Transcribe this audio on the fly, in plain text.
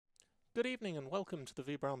Good evening and welcome to the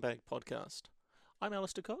V Brown Bag podcast. I'm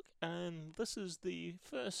Alistair Cook, and this is the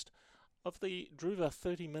first of the Druva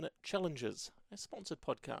 30-minute challenges, a sponsored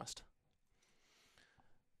podcast.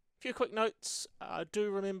 A few quick notes.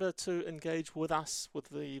 Do remember to engage with us, with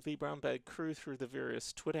the V Brown Bag crew, through the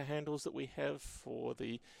various Twitter handles that we have for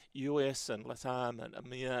the US and LATAM and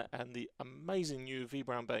EMEA and the amazing new V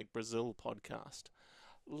Brown Bag Brazil podcast.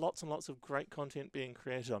 Lots and lots of great content being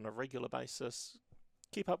created on a regular basis.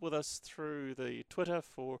 Keep up with us through the Twitter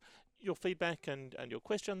for your feedback and your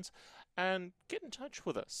questions, and get in touch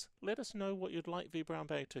with us. Let us know what you'd like V Brown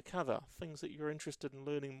Bag to cover, things that you're interested in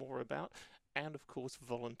learning more about, and of course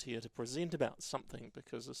volunteer to present about something,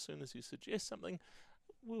 because as soon as you suggest something,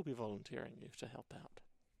 we'll be volunteering you to help out.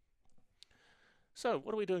 So,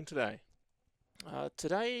 what are we doing today?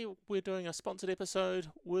 Today we're doing a sponsored episode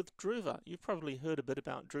with Druva. You've probably heard a bit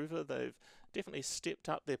about Druva. They've definitely stepped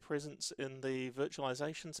up their presence in the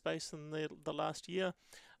virtualization space in the last year.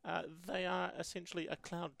 They are essentially a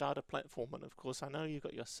cloud data platform, and of course I know you've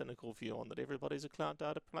got your cynical view on that everybody's a cloud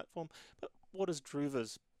data platform, but what is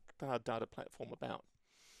Druva's cloud data platform about?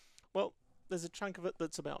 Well, there's a chunk of it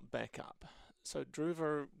that's about backup. So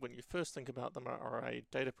Druva, when you first think about them, are a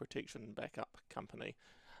data protection backup company.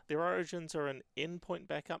 Their origins are in endpoint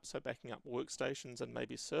backup, so backing up workstations and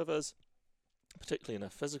maybe servers, particularly in a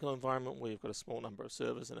physical environment where you've got a small number of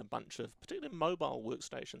servers and a bunch of particularly mobile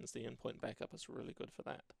workstations. The endpoint backup is really good for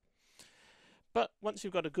that. But once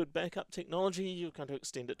you've got a good backup technology, you're going to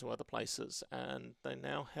extend it to other places, and they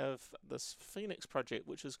now have this Phoenix project,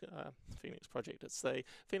 which is it's the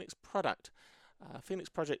Phoenix product. Phoenix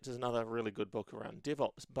Project is another really good book around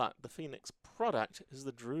DevOps, but the Phoenix product is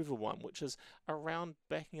the Druva one, which is around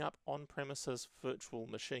backing up on-premises virtual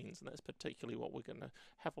machines, and that's particularly what we're going to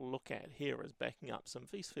have a look at here, is backing up some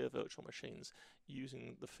vSphere virtual machines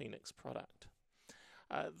using the Phoenix product.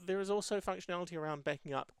 There is also functionality around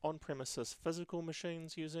backing up on-premises physical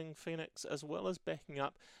machines using Phoenix, as well as backing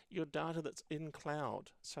up your data that's in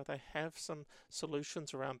cloud. So they have some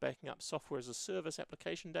solutions around backing up software as a service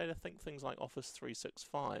application data. Think things like Office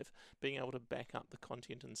 365, being able to back up the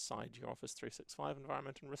content inside your Office 365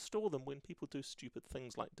 environment and restore them when people do stupid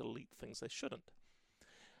things like delete things they shouldn't.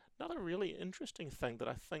 Another really interesting thing that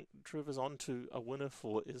I think Druva's onto a winner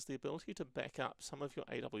for is the ability to back up some of your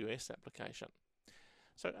AWS application.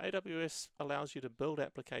 So AWS allows you to build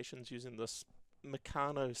applications using this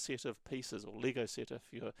Meccano set of pieces, or Lego set if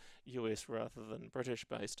you're US rather than British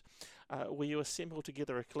based, where you assemble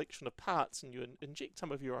together a collection of parts and you inject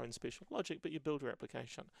some of your own special logic, but you build your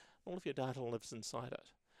application. All of your data lives inside it.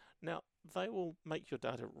 Now, they will make your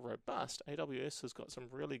data robust. AWS has got some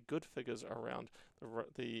really good figures around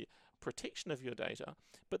the protection of your data,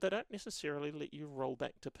 but they don't necessarily let you roll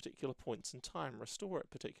back to particular points in time, restore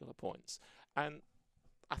at particular points. And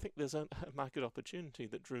I think there's a market opportunity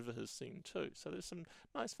that Druva has seen too. So there's some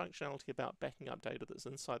nice functionality about backing up data that's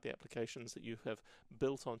inside the applications that you have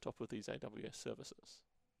built on top of these AWS services.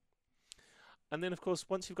 And then, of course,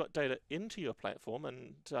 once you've got data into your platform,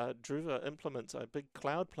 and Druva implements a big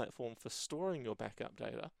cloud platform for storing your backup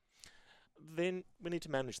data, then we need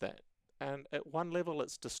to manage that. And at one level,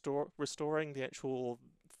 it's restoring the actual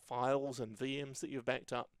files and VMs that you've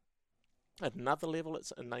backed up. At another level,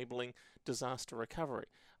 it's enabling disaster recovery.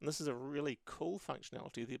 And this is a really cool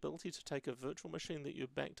functionality, the ability to take a virtual machine that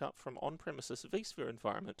you've backed up from on-premises vSphere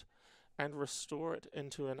environment and restore it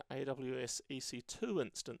into an AWS EC2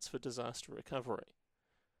 instance for disaster recovery.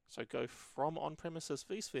 So go from on-premises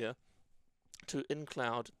vSphere to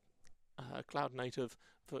in-cloud, cloud-native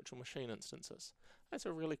virtual machine instances. That's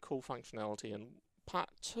a really cool functionality, and part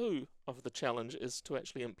 2 of the challenge is to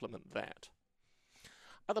actually implement that.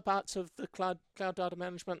 Other parts of the cloud data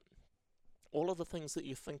management, all of the things that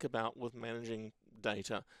you think about with managing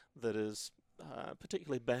data that is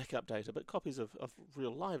particularly backup data, but copies of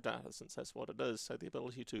real live data, since that's what it is. So the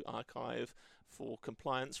ability to archive for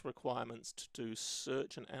compliance requirements, to do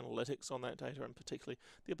search and analytics on that data, and particularly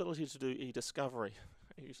the ability to do e-discovery.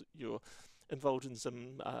 You're involved in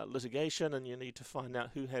some litigation and you need to find out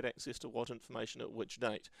who had access to what information at which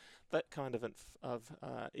date. That kind of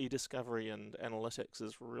e-discovery and analytics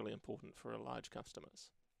is really important for large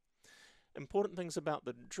customers. Important things about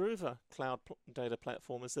the Druva cloud data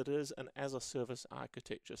platform is that it is an as-a-service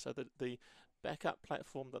architecture, so that the backup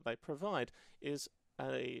platform that they provide is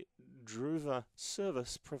a Druva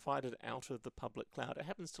service provided out of the public cloud. It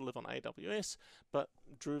happens to live on AWS, but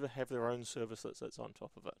Druva have their own service that's on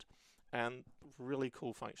top of it. And really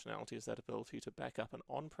cool functionality is that ability to back up an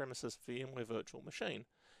on-premises VMware virtual machine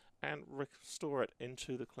and restore it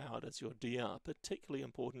into the cloud as your DR, particularly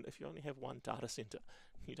important if you only have one data center.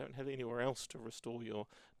 You don't have anywhere else to restore your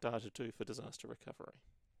data to for disaster recovery.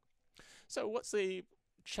 So what's the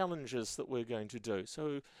challenges that we're going to do?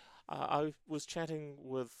 So I was chatting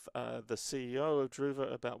with the CEO of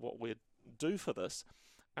Druva about what we'd do for this,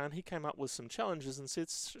 and he came up with some challenges and said,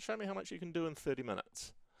 show me how much you can do in 30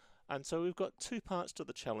 minutes. And so we've got two parts to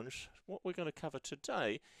the challenge. What we're going to cover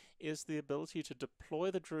today is the ability to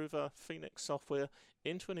deploy the Druva Phoenix software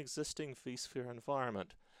into an existing vSphere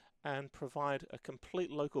environment and provide a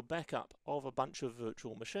complete local backup of a bunch of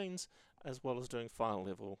virtual machines, as well as doing file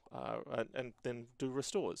level and then do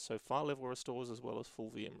restores, so file level restores as well as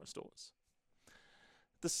full VM restores.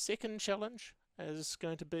 The second challenge is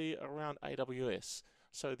going to be around AWS,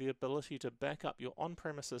 so the ability to back up your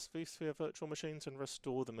on-premises vSphere virtual machines and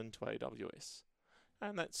restore them into AWS.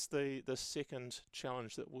 And that's the second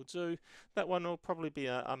challenge that we'll do. That one will probably be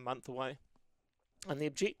a month away. And the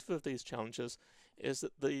objective of these challenges is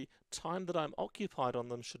that the time that I'm occupied on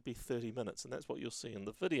them should be 30 minutes, and that's what you'll see in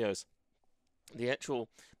the videos. The actual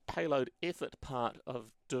payload effort part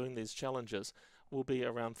of doing these challenges will be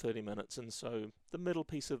around 30 minutes, and so the middle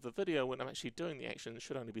piece of the video, when I'm actually doing the action,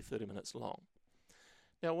 should only be 30 minutes long.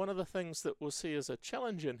 Now, one of the things that we'll see as a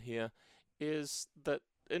challenge in here is that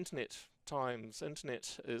internet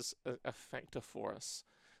is a factor for us.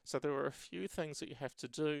 So there are a few things that you have to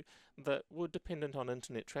do that were dependent on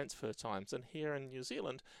internet transfer times, and here in New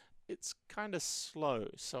Zealand it's kind of slow.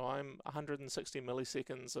 So I'm 160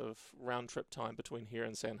 milliseconds of round trip time between here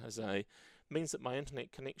and San Jose means that my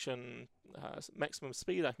internet connection maximum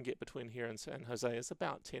speed I can get between here and San Jose is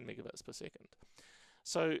about 10 megabits per second.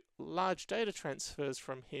 So large data transfers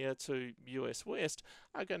from here to US West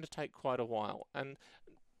are going to take quite a while, and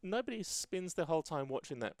nobody spends their whole time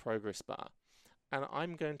watching that progress bar. And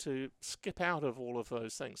I'm going to skip out of all of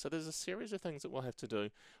those things. So there's a series of things that we'll have to do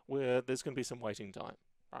where there's going to be some waiting time,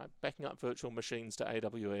 right? Backing up virtual machines to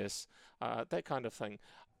AWS, that kind of thing.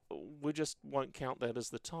 We just won't count that as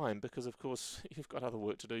the time because, of course, you've got other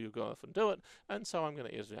work to do. You'll go off and do it. And so I'm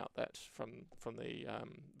going to edit out that from the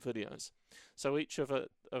videos. So each of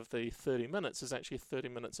the 30 minutes is actually 30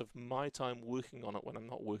 minutes of my time working on it when I'm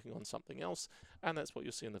not working on something else. And that's what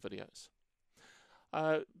you'll see in the videos.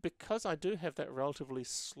 Because I do have that relatively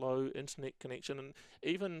slow internet connection, and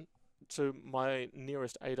even to my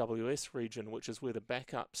nearest AWS region, which is where the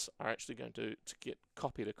backups are actually going to get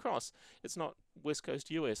copied across, it's not West Coast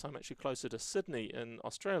US. I'm actually closer to Sydney in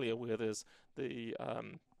Australia, where there's the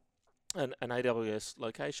an AWS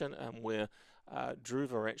location and where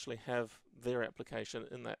Druva actually have their application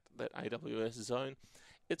in that AWS zone.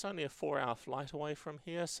 It's only a 4-hour flight away from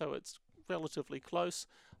here, so it's relatively close.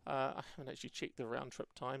 I haven't actually checked the round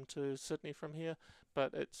trip time to Sydney from here,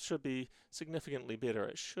 but it should be significantly better.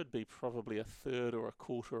 It should be probably a third or a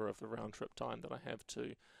quarter of the round trip time that I have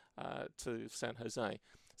to San Jose.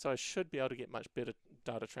 So I should be able to get much better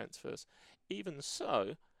data transfers. Even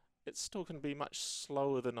so, it's still going to be much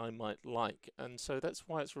slower than I might like, and so that's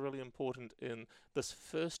why it's really important in this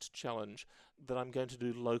first challenge that I'm going to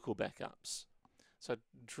do local backups. So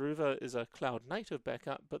Druva is a cloud native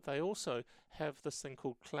backup, but they also have this thing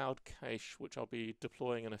called Cloud Cache, which I'll be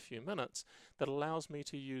deploying in a few minutes, that allows me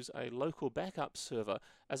to use a local backup server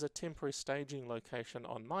as a temporary staging location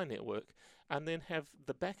on my network, and then have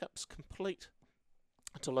the backups complete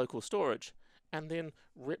to local storage, and then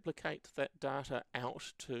replicate that data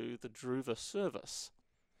out to the Druva service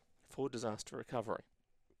for disaster recovery.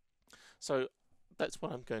 So that's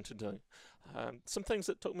what I'm going to do. Some things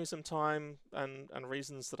that took me some time and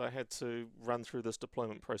reasons that I had to run through this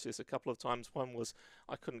deployment process a couple of times. One was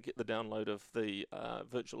I couldn't get the download of the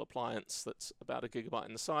virtual appliance that's about 1 gigabyte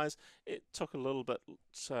in size. It took a little bit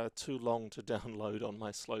too long to download on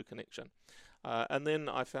my slow connection. And then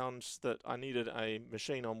I found that I needed a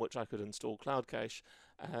machine on which I could install Cloud Cache.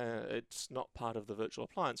 It's not part of the virtual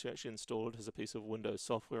appliance. You actually install it as a piece of Windows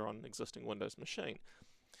software on an existing Windows machine.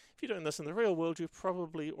 If you're doing this in the real world, you're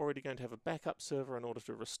probably already going to have a backup server in order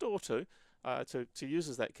to restore to use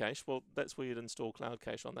as that cache. Well, that's where you'd install Cloud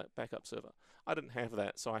Cache on that backup server. I didn't have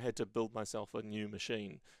that, so I had to build myself a new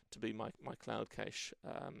machine to be my Cloud Cache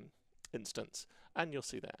instance, and you'll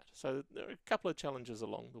see that. So there are a couple of challenges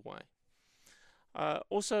along the way.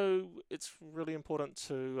 Also, it's really important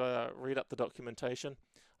to read up the documentation.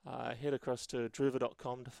 Head across to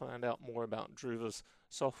druva.com to find out more about Druva's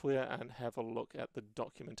software and have a look at the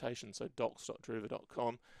documentation, so docs.druva.com,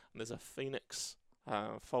 and there's a Phoenix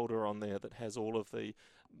folder on there that has all of the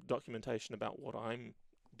documentation about what I'm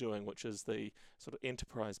doing, which is the sort of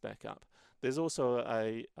enterprise backup. There's also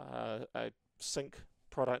a sync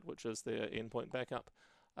product, which is their endpoint backup,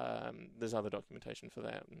 There's other documentation for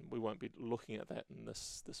that, and we won't be looking at that in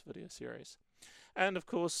this video series. And of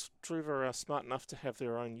course, Druva are smart enough to have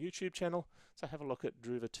their own YouTube channel, so have a look at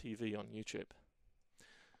Druva TV on YouTube.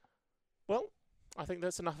 Well, I think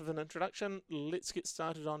that's enough of an introduction. Let's get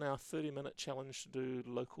started on our 30-minute challenge to do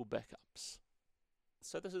local backups.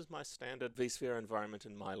 So this is my standard vSphere environment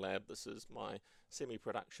in my lab. This is my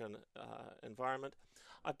semi-production environment.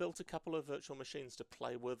 I built a couple of virtual machines to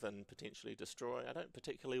play with and potentially destroy. I don't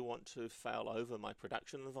particularly want to fail over my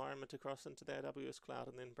production environment across into the AWS cloud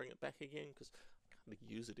and then bring it back again, because I kind of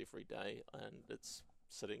use it every day and it's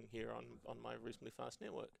sitting here on my reasonably fast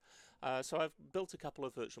network. So I've built a couple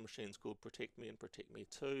of virtual machines called Protect Me and Protect Me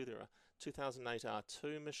 2. They're a 2008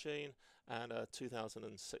 R2 machine and a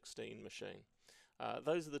 2016 machine.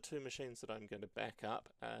 Those are the two machines that I'm going to back up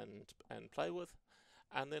and play with.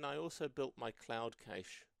 And then I also built my Cloud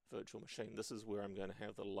Cache virtual machine. This is where I'm going to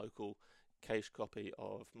have the local cache copy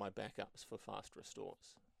of my backups for fast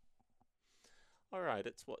restores. Alright,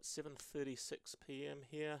 it's what, 7:36 p.m.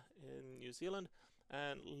 here in New Zealand,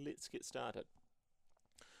 and let's get started.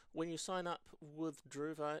 When you sign up with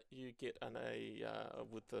Druva, you get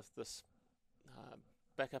with this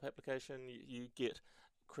backup application, you get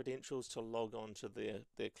credentials to log on to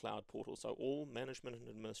their cloud portal. So all management and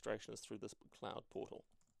administration is through this cloud portal.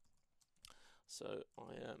 So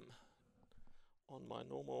I am on my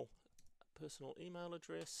normal personal email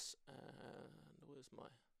address, and where's my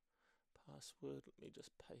password? Let me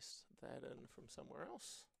just paste that in from somewhere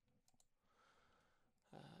else.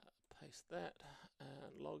 Paste that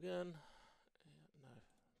and log in. No,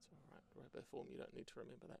 it's alright. RabbitForm, you don't need to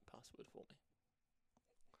remember that password for me.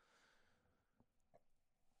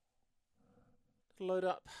 Load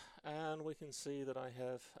up, and we can see that I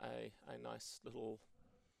have a nice little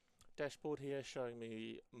dashboard here showing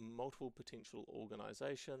me multiple potential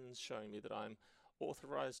organizations, showing me that I'm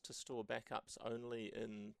authorized to store backups only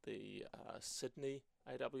in the Sydney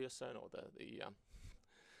AWS zone, or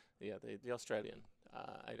the Australian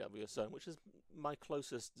AWS zone, which is my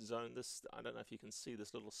closest zone. This, I don't know if you can see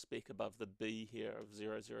this little speck above the B here of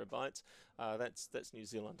 00 bytes. That's New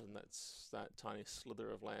Zealand, and that tiny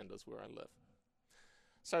slither of land is where I live.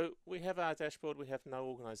 So we have our dashboard. We have no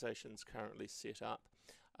organizations currently set up.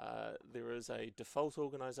 There is a default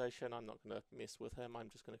organization. I'm not going to mess with him. I'm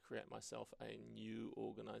just going to create myself a new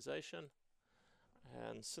organization.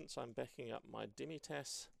 And since I'm backing up my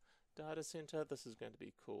Demitas data center, this is going to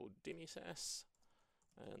be called Demisas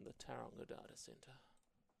and the Tauranga data center.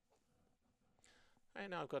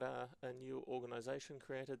 And now I've got a new organization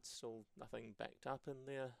created, still nothing backed up in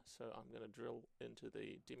there. So I'm going to drill into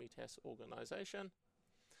the Demitas organization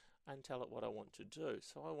and tell it what I want to do.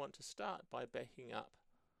 So I want to start by backing up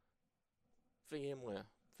VMware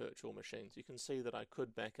virtual machines. You can see that I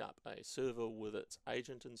could back up a server with its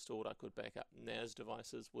agent installed. I could back up NAS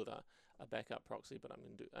devices with a backup proxy, but I'm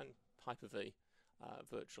going to do and Hyper-V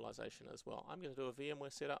virtualization as well. I'm going to do a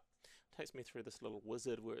VMware setup. It takes me through this little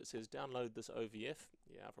wizard where it says download this OVF.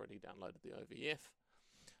 Yeah, I've already downloaded the OVF.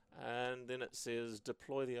 And then it says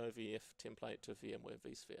deploy the OVF template to VMware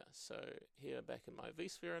vSphere. So here back in my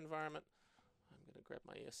vSphere environment, I'm going to grab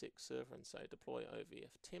my ESX server and say deploy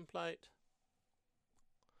OVF template.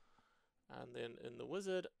 And then in the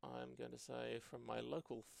wizard, I'm going to say from my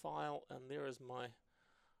local file, and there is my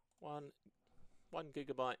 1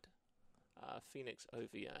 gigabyte Phoenix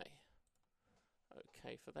OVA.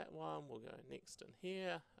 Okay, for that one, we'll go next in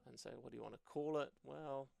here and say, what do you want to call it?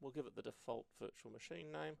 Well, we'll give it the default virtual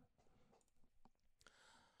machine name.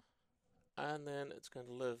 And then it's going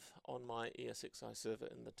to live on my ESXi server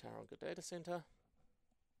in the Tauranga data center.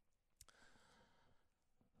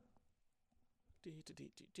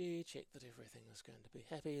 Check that everything is going to be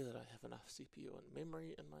happy, that I have enough CPU and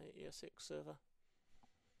memory in my ESX server.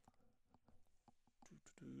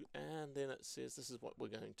 And then it says this is what we're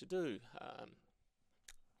going to do.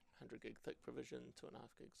 100 gig thick provision,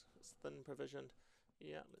 2.5 gigs thin provisioned.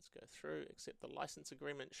 Yeah, let's go through. Accept the license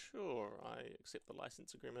agreement. Sure, I accept the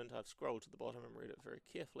license agreement. I've scrolled to the bottom and read it very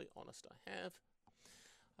carefully. Honest, I have.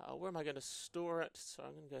 Where am I going to store it? So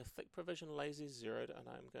I'm going to go thick provision lazy zeroed, and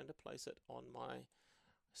I'm going to place it on my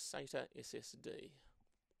SATA SSD.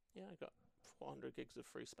 Yeah, I got 400 gigs of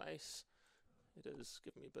free space. It is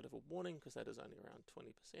giving me a bit of a warning because that is only around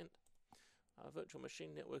 20%. Virtual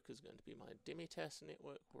machine network is going to be my Demitas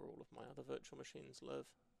network, where all of my other virtual machines live.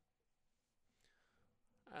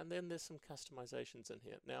 And then there's some customizations in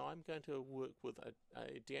here. Now I'm going to work with a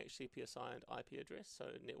DHCP assigned IP address, so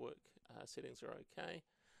network settings are okay.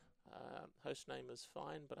 Host name is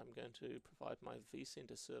fine, but I'm going to provide my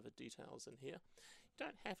vCenter server details in here. You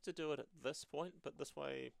don't have to do it at this point, but this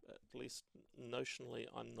way, at least notionally,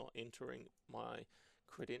 I'm not entering my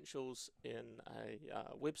credentials in a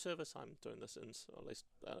web service. I'm doing this in at least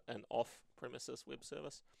an off-premises web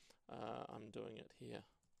service. I'm doing it here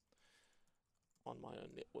on my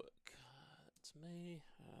own network. That's me,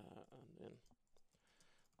 and then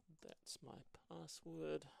that's my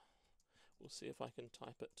password. We'll see if I can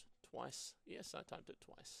type it twice. Yes, I typed it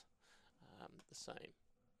twice. The same.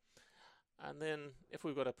 And then if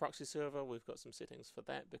we've got a proxy server, we've got some settings for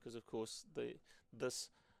that, because of course this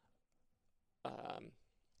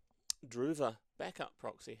Druva backup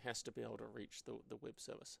proxy has to be able to reach the web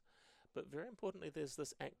service. But very importantly, there's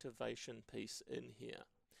this activation piece in here.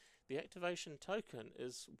 The activation token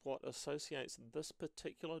is what associates this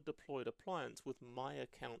particular deployed appliance with my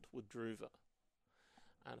account with Druva.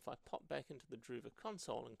 And if I pop back into the Druva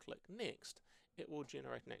console and click Next, it will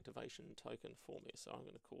generate an activation token for me. So I'm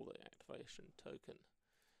going to call the activation token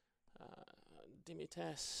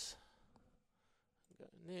Demitas. Go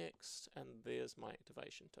Next, and there's my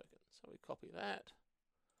activation token. So we copy that,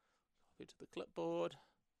 copy to the clipboard,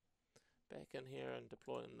 back in here and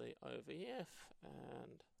deploy in the OVF,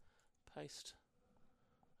 and paste.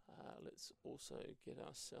 Let's also get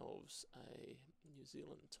ourselves a New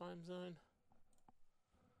Zealand time zone.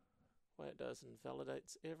 Way it does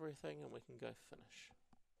invalidates everything, and we can go finish.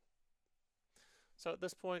 So at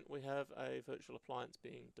this point we have a virtual appliance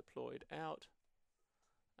being deployed out,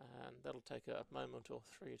 and that'll take a moment or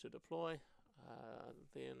three to deploy.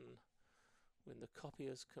 Then when the copy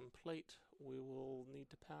is complete, we will need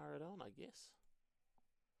to power it on, I guess.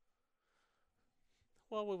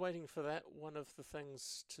 While we're waiting for that, one of the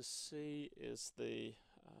things to see is the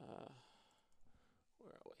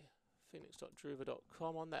where are we?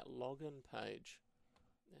 Phoenix.druva.com. On that login page.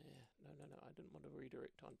 No, I didn't want to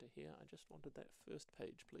redirect onto here. I just wanted that first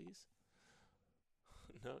page, please.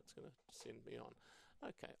 No, it's going to send me on.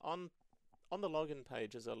 Okay, on the login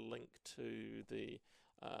page is a link to the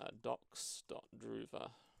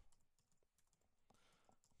docs.druva.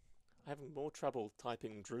 I'm having more trouble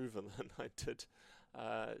typing Druva than I did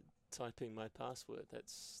typing my password.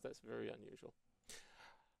 That's very unusual.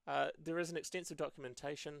 There is an extensive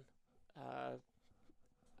documentation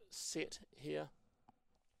set here.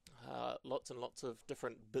 Lots and lots of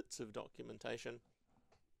different bits of documentation.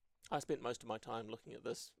 I spent most of my time looking at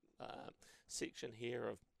this section here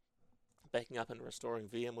of backing up and restoring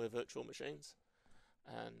VMware virtual machines,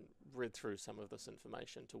 and read through some of this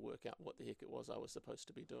information to work out what the heck it was I was supposed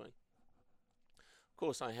to be doing. Of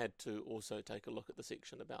course, I had to also take a look at the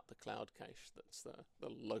section about the cloud cache. That's the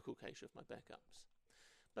local cache of my backups.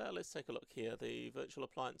 But let's take a look here. The virtual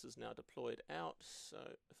appliance is now deployed out, so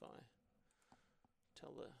if I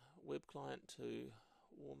tell the web client to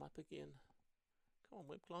warm up again. Come on,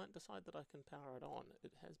 web client, decide that I can power it on.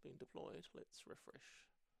 It has been deployed. Let's refresh.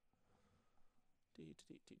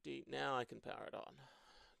 Now I can power it on.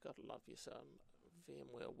 Gotta love you some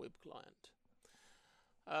VMware web client.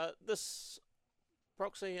 This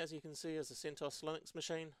proxy, as you can see, is a CentOS Linux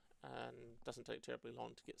machine, and doesn't take terribly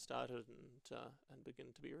long to get started and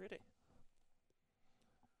begin to be ready.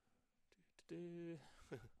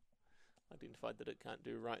 Identified that it can't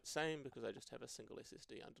do write same because I just have a single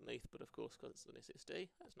SSD underneath, but of course because it's an SSD,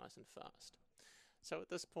 that's nice and fast. So at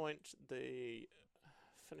this point,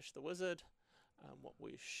 finish the wizard. What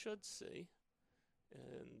we should see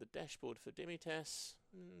in the dashboard for Demitas,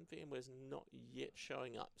 VMware's not yet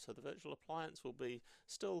showing up, so the virtual appliance will be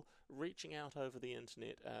still reaching out over the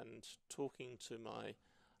internet and talking to my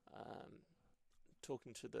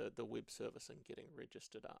the web service and getting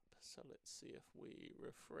registered up. So let's see if we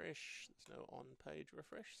refresh. There's no on-page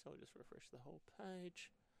refresh, so we'll just refresh the whole page.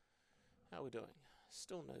 How are we doing?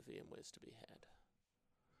 Still no VMwares to be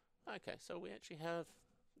had. Okay, so we actually have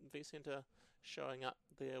vCenter showing up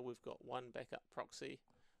there. We've got one backup proxy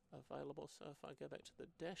available. So if I go back to the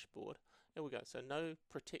dashboard, there we go. So no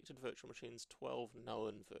protected virtual machines, 12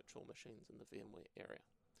 known virtual machines in the VMware area.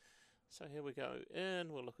 So here we go,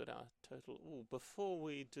 and we'll look at our total. Ooh, before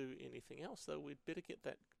we do anything else though, we'd better get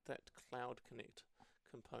that Cloud Connect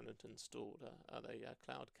component installed, the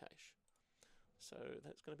Cloud Cache. So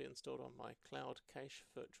that's going to be installed on my Cloud Cache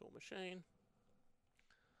virtual machine.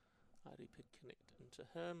 RDP connect into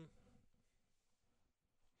him.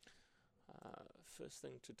 First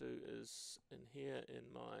thing to do is in here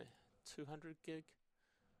in my 200 gig.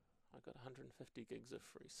 I've got 150 gigs of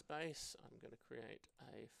free space. I'm going to create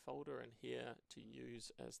a folder in here to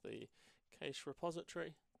use as the cache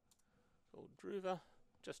repository called Druva,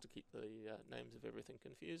 just to keep the names of everything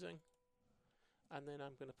confusing. and then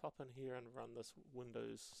I'm going to pop in here and run this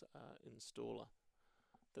Windows installer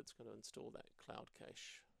that's going to install that cloud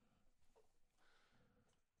cache.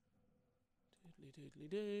 Doodly doodly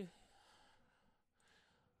do.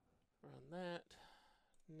 Run that.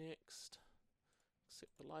 Next.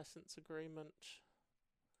 Accept the license agreement.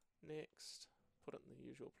 Next. Put it in the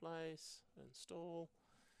usual place. Install.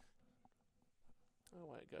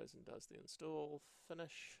 Away it goes and does the install.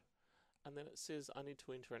 Finish. And then it says I need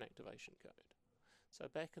to enter an activation code. So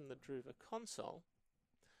back in the Druva console,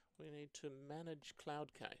 we need to manage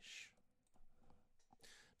cloud cache.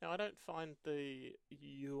 Now I don't find the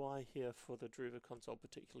UI here for the Druva console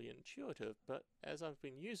particularly intuitive, but as I've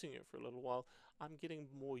been using it for a little while, I'm getting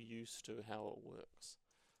more used to how it works.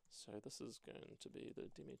 So this is going to be the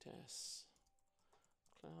Demitasse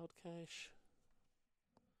cloud cache.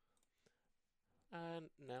 And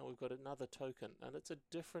now we've got another token, and it's a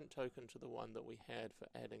different token to the one that we had for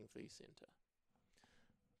adding vCenter.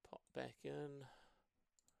 Pop back in,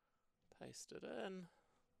 paste it in,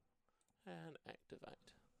 and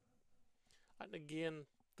activate. And again,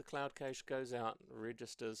 the cloud cache goes out and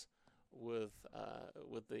registers with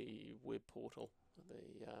the web portal,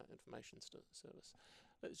 the information service.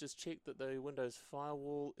 Let's just check that the Windows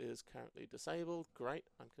firewall is currently disabled. Great,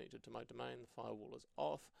 I'm connected to my domain, the firewall is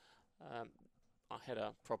off. I had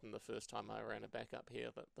a problem the first time I ran a backup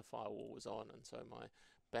here that the firewall was on, and so my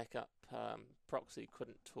backup proxy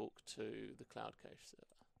couldn't talk to the cloud cache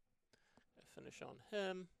server. Finish on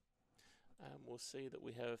him. We'll see that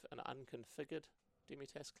we have an unconfigured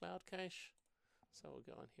Demitasse cloud cache. So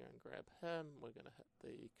we'll go in here and grab him. We're going to hit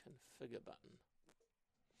the configure button.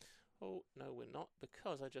 Oh, no we're not,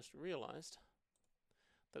 because I just realized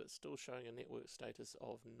that it's still showing a network status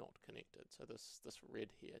of not connected. So this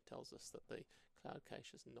red here tells us that the cloud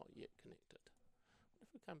cache is not yet connected.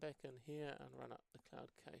 If we come back in here and run up the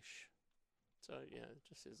cloud cache, so yeah, it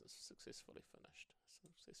just says it's successfully finished,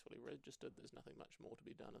 successfully registered. There's nothing much more to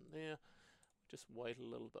be done in there. Just wait a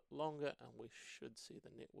little bit longer and we should see the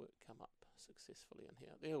network come up successfully in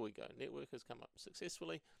here. There we go, network has come up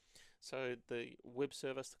successfully. So the web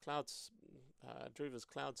service, the clouds, Druva's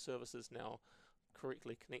cloud service is now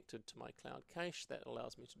correctly connected to my cloud cache. That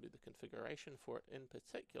allows me to do the configuration for it. In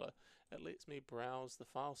particular, it lets me browse the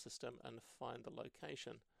file system and find the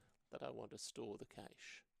location that I want to store the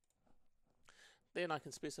cache. Then I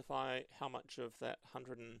can specify how much of that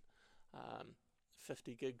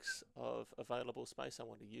 150 gigs of available space I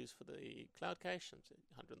want to use for the cloud cache,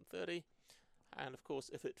 130. And of course,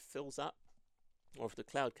 if it fills up, or if the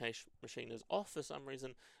cloud cache machine is off for some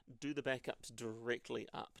reason, do the backups directly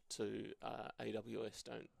up to AWS.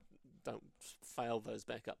 Don't fail those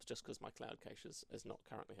backups just because my cloud cache is not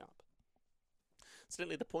currently up.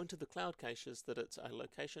 Incidentally, the point of the cloud cache is that it's a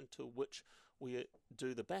location to which we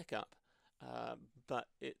do the backup, but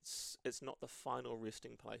it's not the final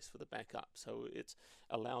resting place for the backup. So it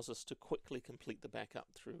allows us to quickly complete the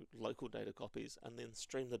backup through local data copies and then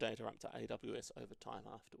stream the data up to AWS over time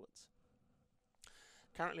afterwards.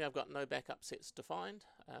 Currently I've got no backup sets defined,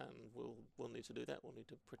 and we'll need to do that. We'll need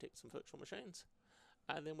to protect some virtual machines,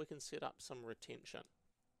 and then we can set up some retention.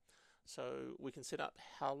 So we can set up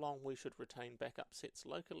how long we should retain backup sets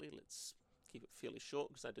locally. Let's keep it fairly short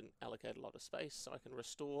because I didn't allocate a lot of space, so I can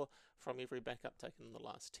restore from every backup taken in the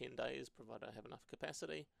last 10 days, provided I have enough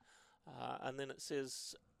capacity. And then it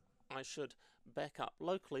says I should back up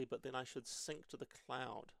locally, but then I should sync to the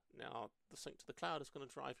cloud. Now, the sync to the cloud is going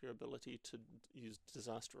to drive your ability to use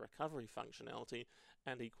disaster recovery functionality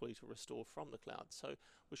and equally to restore from the cloud. So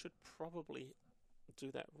we should probably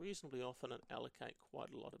do that reasonably often and allocate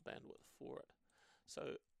quite a lot of bandwidth for it.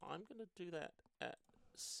 So I'm going to do that at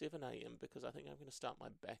 7 AM because I think I'm going to start my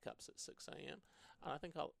backups at 6 AM. And I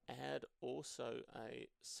think I'll add also a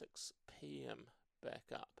 6 PM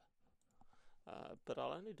backup. But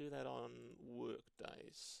I'll only do that on work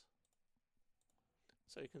days.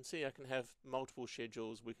 So you can see I can have multiple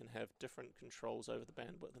schedules, we can have different controls over the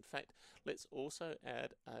bandwidth. In fact, let's also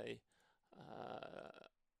add a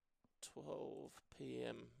 12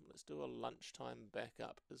 PM, let's do a lunchtime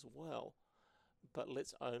backup as well, but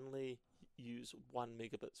let's only use 1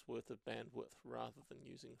 megabits worth of bandwidth rather than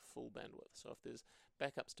using full bandwidth. So if there's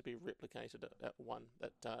backups to be replicated at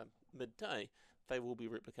midday, they will be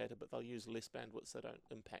replicated, but they'll use less bandwidth so they don't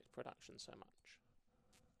impact production so much.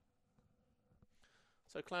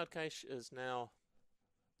 So Cloud Cache is now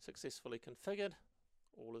successfully configured.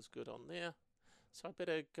 All is good on there. So I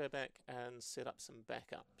better go back and set up some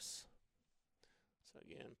backups. So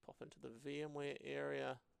again, pop into the VMware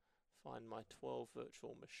area, find my 12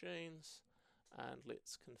 virtual machines, and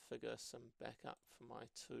let's configure some backup for my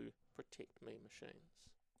 2 Protect Me machines.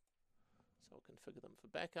 So I'll configure them for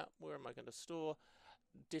backup. Where am I going to store?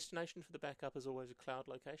 Destination for the backup is always a cloud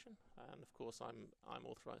location, and of course I'm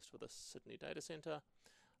authorized for the Sydney data center.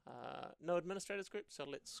 No administrators group, so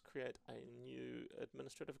let's create a new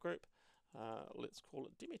administrative group. Let's call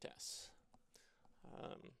it Demitas.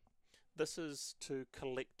 This is to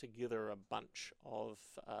collect together a bunch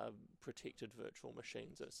of protected virtual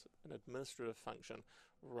machines. It's an administrative function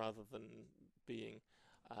rather than being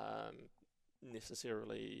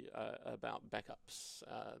necessarily about backups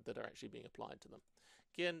that are actually being applied to them.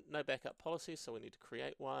 Again, no backup policy, so we need to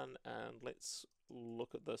create one, and let's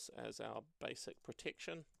look at this as our basic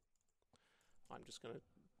protection. I'm just going to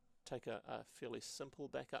take a fairly simple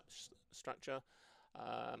backup structure.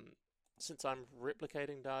 Since I'm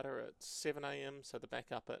replicating data at 7 AM, so the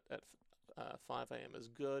backup at 5 AM is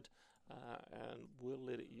good, and we'll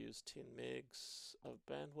let it use 10 megs of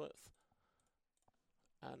bandwidth.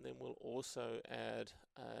 And then we'll also add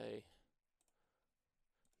a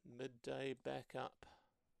midday backup,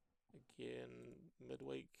 again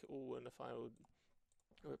midweek. Oh, and if I were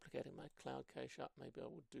replicating my cloud cache up, maybe I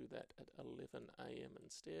will do that at 11 AM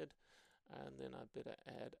instead. And then I better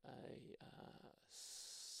add a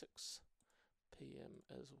 6 PM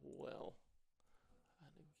as well.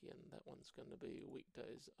 And again, that one's going to be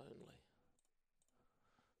weekdays only.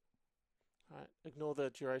 Alright, ignore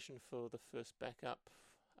the duration for the first backup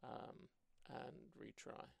and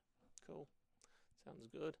retry. Cool, sounds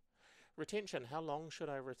good. Retention, how long should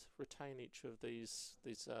I retain each of these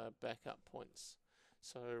backup points?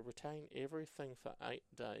 So retain everything for 8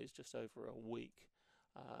 days, just over a week.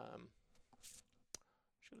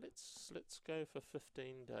 Let's go for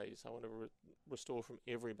 15 days. I want to restore from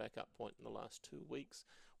every backup point in the last 2 weeks.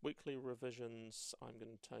 Weekly revisions, I'm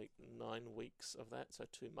going to take 9 weeks of that, so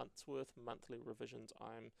 2 months worth. Monthly revisions,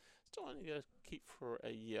 I'm still only going to keep for a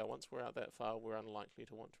year. Once we're out that far, we're unlikely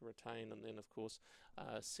to want to retain. And then, of course,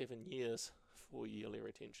 7 years for yearly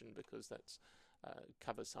retention, because that's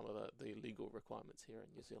covers some of the legal requirements here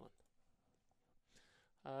in New Zealand.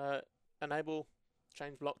 Enable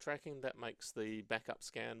change block tracking, that makes the backup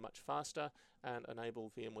scan much faster, and enable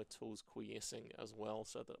VMware Tools quiescing as well,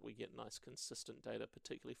 so that we get nice consistent data,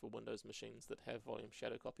 particularly for Windows machines that have volume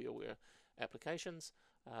shadow copy aware applications.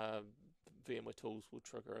 VMware Tools will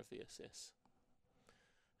trigger a VSS.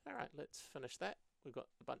 Alright, let's finish that. We've got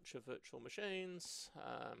a bunch of virtual machines.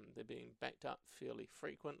 They're being backed up fairly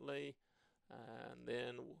frequently. And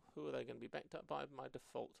then who are they going to be backed up by? My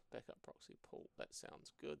default backup proxy pool. That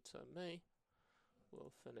sounds good to me.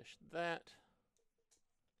 We'll finish that.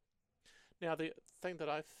 Now, the thing that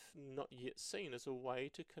I've not yet seen is a way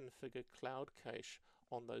to configure Cloud Cache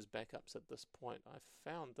on those backups at this point. I've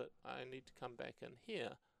found that I need to come back in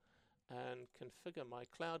here and configure my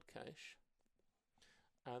Cloud Cache,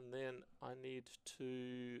 and then I need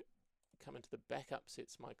to come into the backup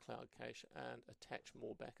sets my Cloud Cache and attach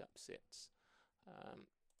more backup sets,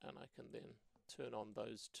 and I can then turn on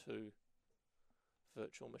those 2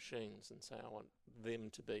 virtual machines and say I want them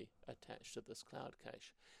to be attached to this Cloud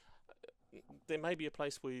Cache. There may be a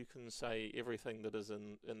place where you can say everything that is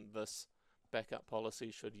in this backup policy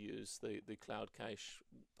should use the Cloud Cache.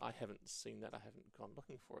 I haven't seen that. I haven't gone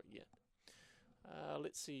looking for it yet.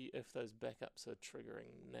 Let's see if those backups are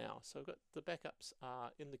triggering now. So I've got the backups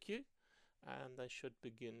are in the queue, and they should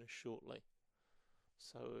begin shortly.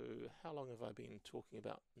 So how long have I been talking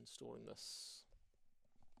about installing this?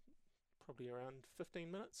 Probably around 15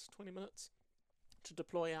 minutes, 20 minutes to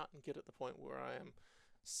deploy out and get at the point where I am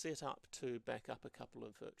set up to back up a couple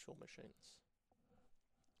of virtual machines.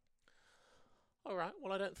 Alright,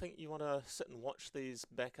 well, I don't think you want to sit and watch these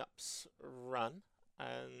backups run,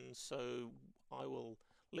 and so I will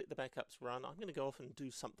let the backups run. I'm going to go off and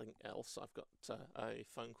do something else. I've got a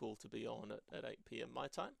phone call to be on at 8 PM my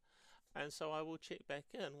time, and so I will check back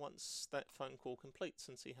in once that phone call completes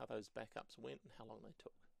and see how those backups went and how long they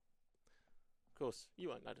took. Of course, you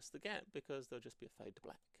won't notice the gap because there'll just be a fade to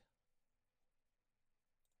black.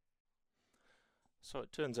 So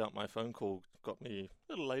it turns out my phone call got me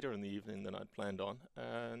a little later in the evening than I'd planned on,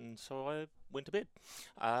 and so I went to bed.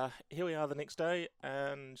 Here we are the next day,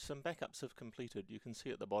 and some backups have completed. You can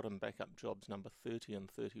see at the bottom backup jobs number 30 and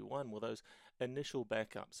 31. Well, those initial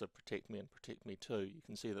backups of Protect Me and Protect Me 2, you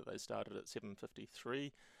can see that they started at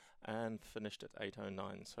 7:53 and finished at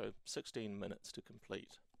 8:09, so 16 minutes to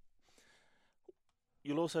complete.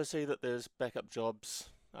 You'll also see that there's backup jobs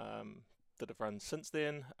that have run since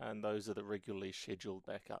then, and those are the regularly scheduled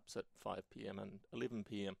backups at 5 PM and 11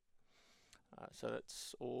 PM. So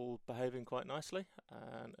that's all behaving quite nicely,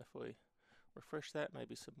 and if we refresh that,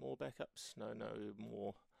 maybe some more backups. No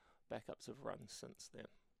more backups have run since then.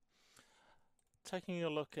 taking a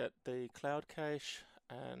look at the cloud cache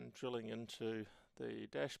and drilling into the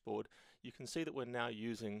dashboard, you can see that we're now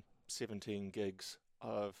using 17 gigs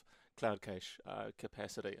of cloud cache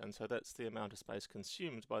capacity, and so that's the amount of space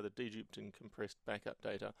consumed by the deduped and compressed backup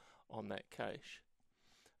data on that cache.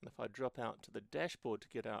 And if I drop out to the dashboard to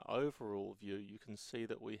get our overall view, you can see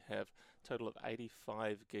that we have a total of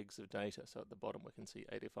 85 gigs of data. So at the bottom we can see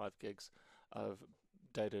 85 gigs of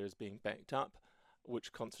data is being backed up,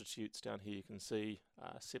 which constitutes, down here you can see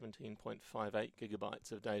 17.58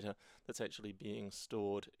 gigabytes of data that's actually being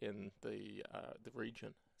stored in the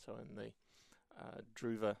region, so in the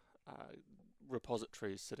Druva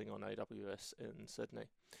repositories sitting on AWS in Sydney.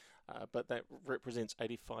 But that represents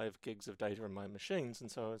 85 gigs of data in my machines, and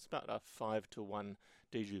so it's about a 5-to-1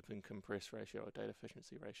 dedupe and compress ratio, or data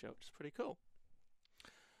efficiency ratio, which is pretty cool.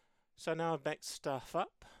 So now I've backed stuff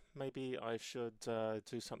up, maybe I should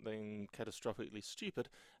do something catastrophically stupid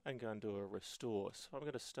and go and do a restore. So I'm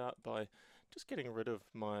going to start by just getting rid of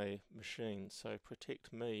my machine. So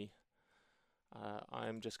protect me,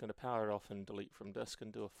 I'm just going to power it off and delete from disk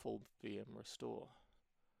and do a full VM restore.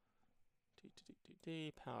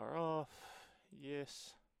 Power off,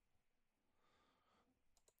 yes.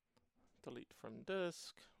 Delete from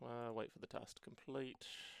disk, wait for the task to complete.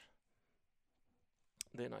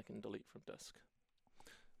 Then I can delete from disk.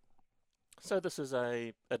 So this is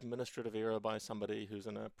a administrative error by somebody who's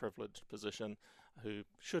in a privileged position, who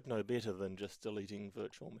should know better than just deleting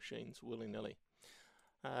virtual machines willy-nilly.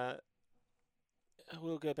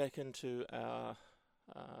 We'll go back into our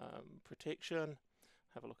protection,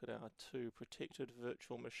 have a look at our 2 protected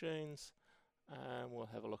virtual machines, and we'll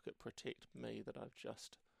have a look at protect me that I've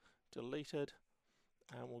just deleted,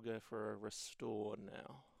 and we'll go for a restore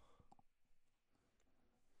now.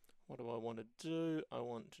 What do I want to do? I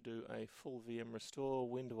want to do a full VM restore.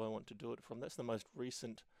 When do I want to do it from? That's the most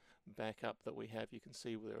recent backup that we have. You can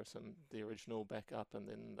see there are the original backup and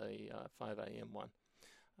then the 5 AM one.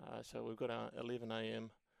 So we've got our 11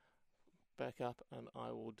 AM backup, and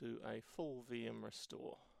I will do a full VM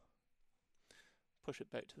restore. Push it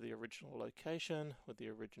back to the original location with the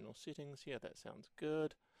original settings. Yeah, that sounds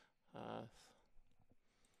good.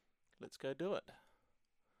 Let's go do it.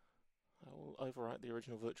 I will overwrite the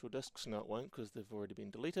original virtual disks. No, it won't, because they've already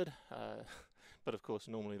been deleted. But of course,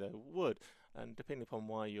 normally they would. And depending upon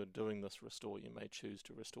why you're doing this restore, you may choose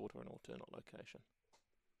to restore to an alternate location.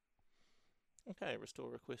 Okay,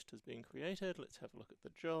 restore request has been created. Let's have a look at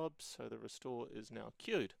the jobs. So the restore is now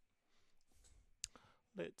queued.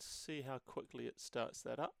 Let's see how quickly it starts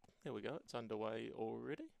that up. There we go, it's underway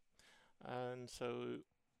already. And so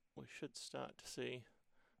we should start to see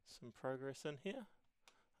some progress in here.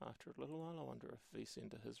 After a little while, I wonder if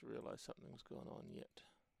vCenter has realized something's gone on yet.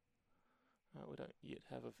 We don't yet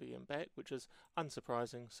have a VM back, which is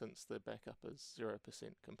unsurprising since the backup is 0%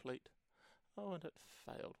 complete. Oh, and it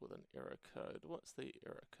failed with an error code. What's the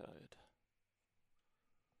error code?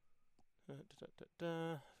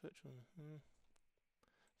 Virtual,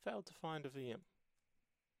 failed to find a VM.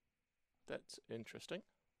 That's interesting.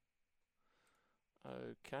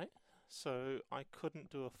 Okay, so I couldn't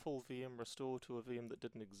do a full VM restore to a VM that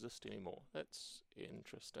didn't exist anymore. That's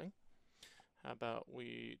interesting. How about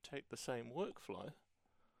we take the same workflow,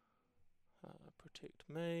 protect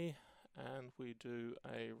me, and we do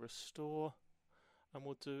a restore, and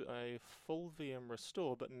we'll do a full VM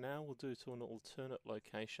restore, but now we'll do it to an alternate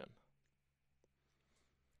location.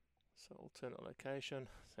 So alternate location,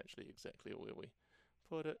 it's actually exactly where we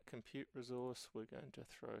put it. Compute resource, we're going to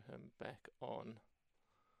throw him back on.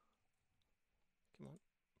 Come on,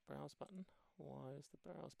 browse button. Why is the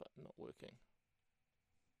browse button not working?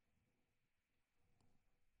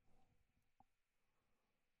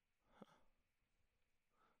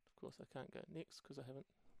 Of course I can't go next because I haven't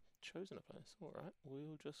chosen a place. Alright,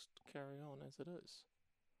 we'll just carry on as it is.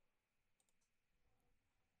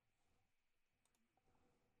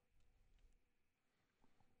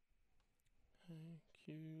 Okay,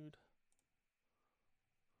 queued.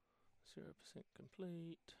 0%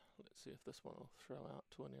 complete. Let's see if this one will throw out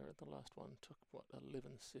to an error. The last one took, what,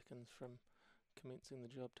 11 seconds from commencing the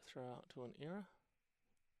job to throw out to an error.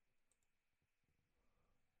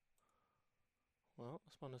 Well,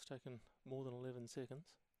 this one has taken more than 11 seconds.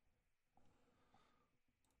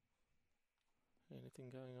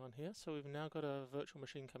 Anything going on here? So we've now got a virtual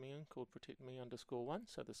machine coming in called protectme_1,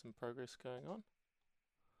 so there's some progress going on.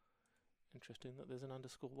 Interesting that there's an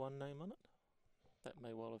 _1 name on it. That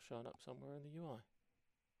may well have shown up somewhere in the UI.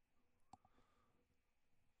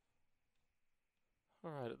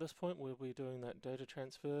 Alright, at this point we'll be doing that data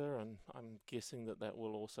transfer, and I'm guessing that that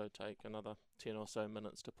will also take another 10 or so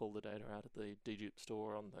minutes to pull the data out of the dedupe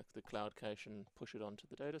store on the cloud cache and push it onto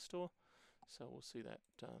the data store. So we'll see that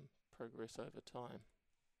progress over time.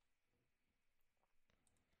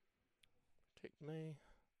 Protect me.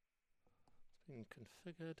 It's been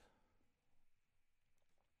configured.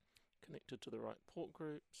 Connected to the right port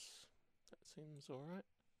groups. That seems alright.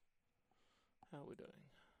 How are we doing?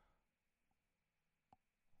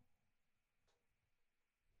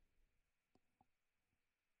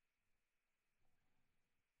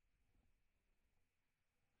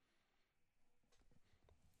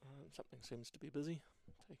 Something seems to be busy,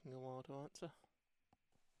 taking a while to answer.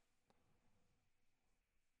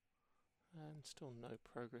 And still no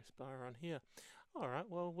progress bar on here. Alright,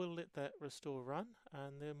 well we'll let that restore run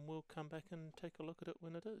and then we'll come back and take a look at it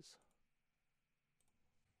when it is.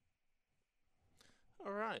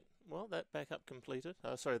 Alright, well that backup completed,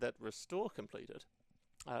 that restore completed.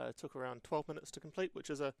 It took around 12 minutes to complete, which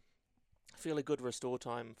is a fairly good restore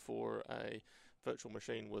time for a virtual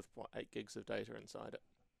machine with 8 gigs of data inside it.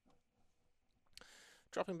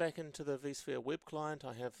 Dropping back into the vSphere web client,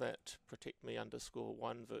 I have that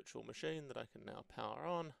protectme_1 virtual machine that I can now power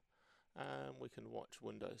on, and we can watch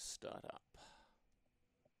Windows start up.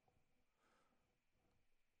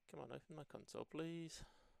 Come on, open my console, please.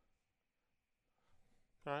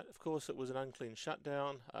 Alright, of course it was an unclean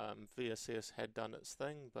shutdown. VSS had done its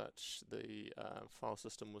thing, but the file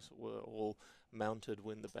system were all mounted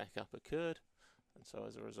when the backup occurred, and so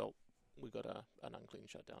as a result we got an unclean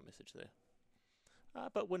shutdown message there.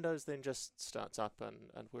 But Windows then just starts up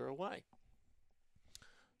and we're away.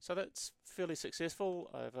 So that's fairly successful.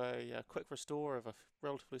 I have a quick restore of a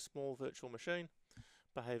relatively small virtual machine,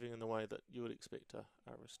 behaving in the way that you would expect a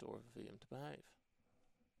restore of a VM to behave.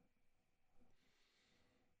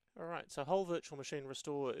 Alright, so whole virtual machine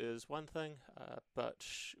restore is one thing, but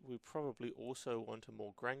we probably also want a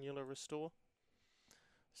more granular restore.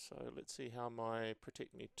 So let's see how my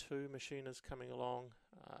protectme 2 machine is coming along.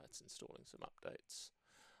 It's installing some updates.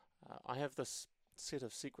 I have this set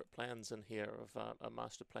of secret plans in here of a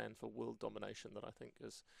master plan for world domination that I think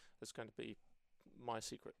is going to be my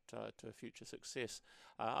secret to future success.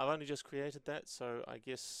 I've only just created that, so I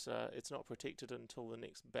guess it's not protected until the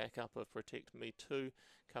next backup of protectme 2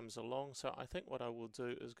 comes along. So I think what I will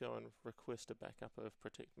do is go and request a backup of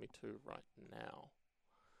protectme 2 right now.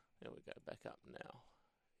 There we go, backup now.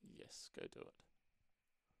 Yes, go do it.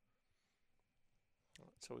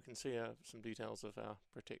 Right, so we can see some details of our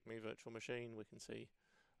protectme virtual machine. We can see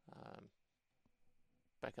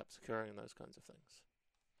backups occurring and those kinds of things.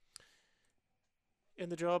 In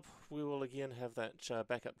the job, we will again have that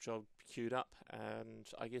backup job queued up, and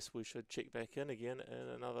I guess we should check back in again in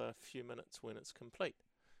another few minutes when it's complete.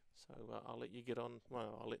 So I'll let you get on,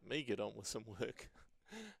 well, I'll let me get on with some work.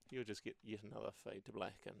 You'll just get yet another fade to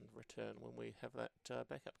black and return when we have that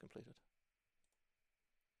backup completed.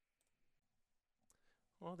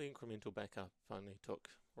 Well, the incremental backup only took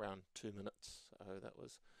around 2 minutes, so that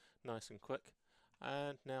was nice and quick.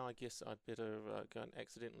 And now I guess I'd better go and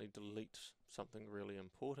accidentally delete something really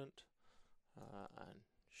important, and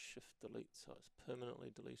shift delete so it's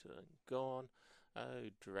permanently deleted and gone. Oh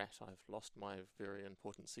drat, I've lost my very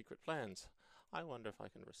important secret plans. I wonder if I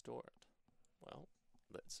can restore it. Well,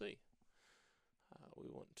 let's see. We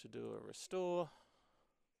want to do a restore.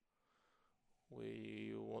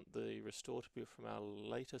 We want the restore to be from our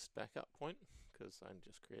latest backup point, because I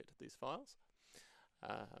just created these files.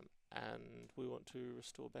 And we want to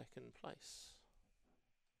restore back in place.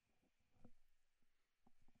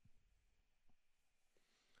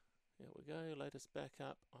 There we go, latest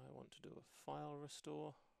backup. I want to do a file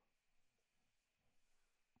restore.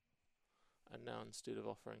 And now instead of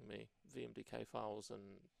offering me VMDK files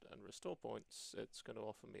and restore points, it's going to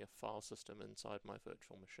offer me a file system inside my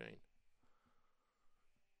virtual machine.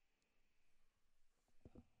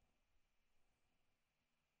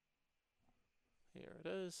 Here it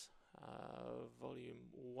is.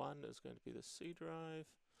 Volume 1 is going to be the C drive.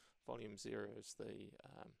 Volume 0 is the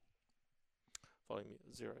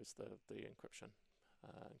encryption,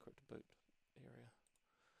 encrypted boot area.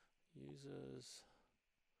 Users,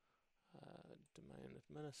 domain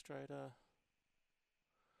administrator,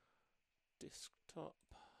 desktop,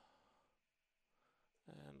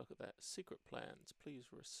 and look at that, secret plans.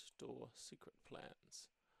 Please restore secret plans.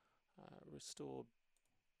 Restore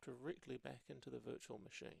directly back into the virtual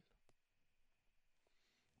machine.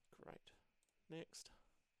 Great. Next.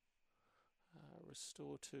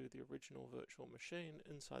 Restore to the original virtual machine.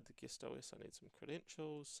 Inside the guest OS I need some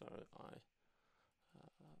credentials, so I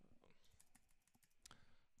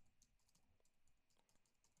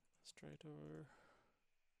Administrator.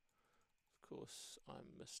 Of course,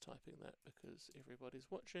 I'm mistyping that because everybody's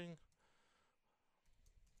watching.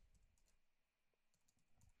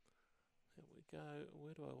 There we go.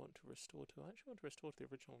 Where do I want to restore to? I actually want to restore to the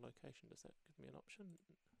original location. Does that give me an option?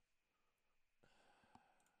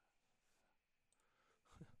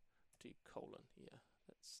 D:, yeah,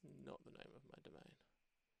 that's not the name of my domain.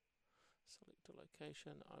 Select a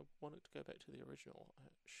location. I want it to go back to the original.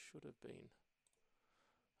 It should have been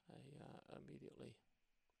a immediately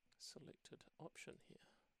selected option here.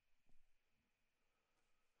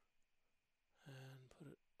 And put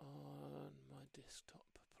it on my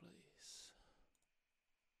desktop, please.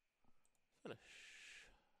 Finish.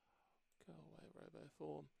 Go away,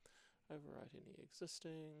 RoboForm. Overwrite any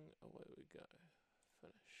existing. Away we go.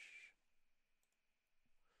 Finish.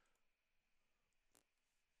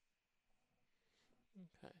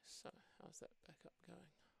 Okay, so how's that backup going?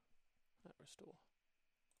 That restore.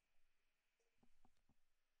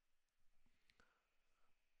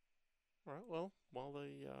 Alright, well, while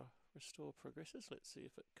the restore progresses, let's see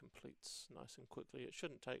if it completes nice and quickly. It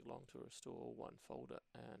shouldn't take long to restore one folder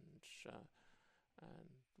and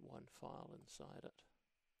one file inside it.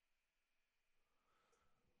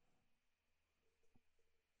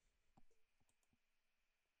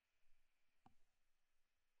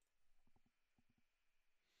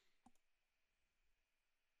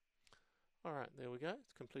 Alright, there we go.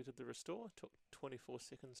 It's completed the restore. It took 24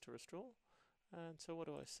 seconds to restore. And so what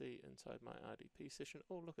do I see inside my RDP session?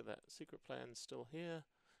 Oh, look at that. Secret plan's still here.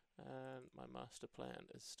 And my master plan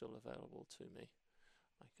is still available to me.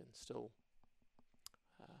 I can still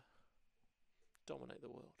dominate the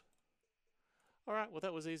world. Alright, well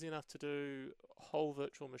that was easy enough to do. Whole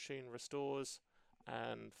virtual machine restores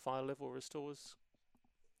and file level restores.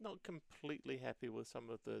 Not completely happy with some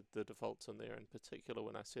of the defaults in there. In particular,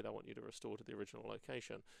 when I said I want you to restore to the original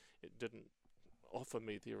location, it didn't offer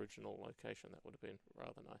me the original location. That would have been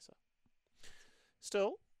rather nicer.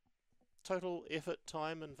 Still, total effort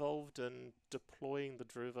time involved in deploying the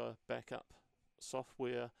Druva backup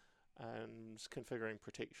software and configuring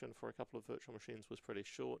protection for a couple of virtual machines was pretty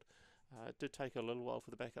short. It did take a little while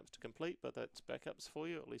for the backups to complete, but that's backups for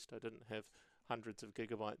you. At least I didn't have hundreds of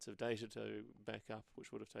gigabytes of data to back up,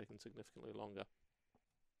 which would have taken significantly longer.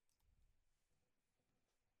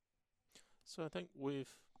 So I think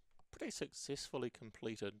we've pretty successfully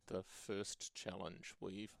completed the first challenge.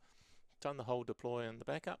 We've done the whole deploy and the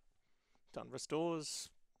backup, done restores.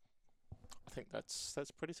 I think that's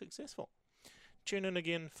pretty successful. Tune in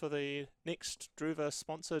again for the next Druva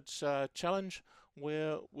sponsored challenge,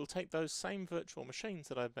 where we'll take those same virtual machines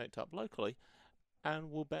that I've backed up locally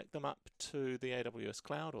and we'll back them up to the AWS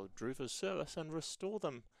cloud or Druva's service and restore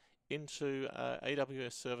them into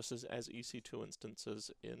AWS services as EC2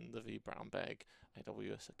 instances in the vBrownBag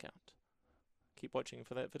AWS account. Keep watching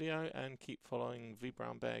for that video and keep following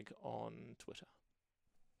vBrownBag on Twitter.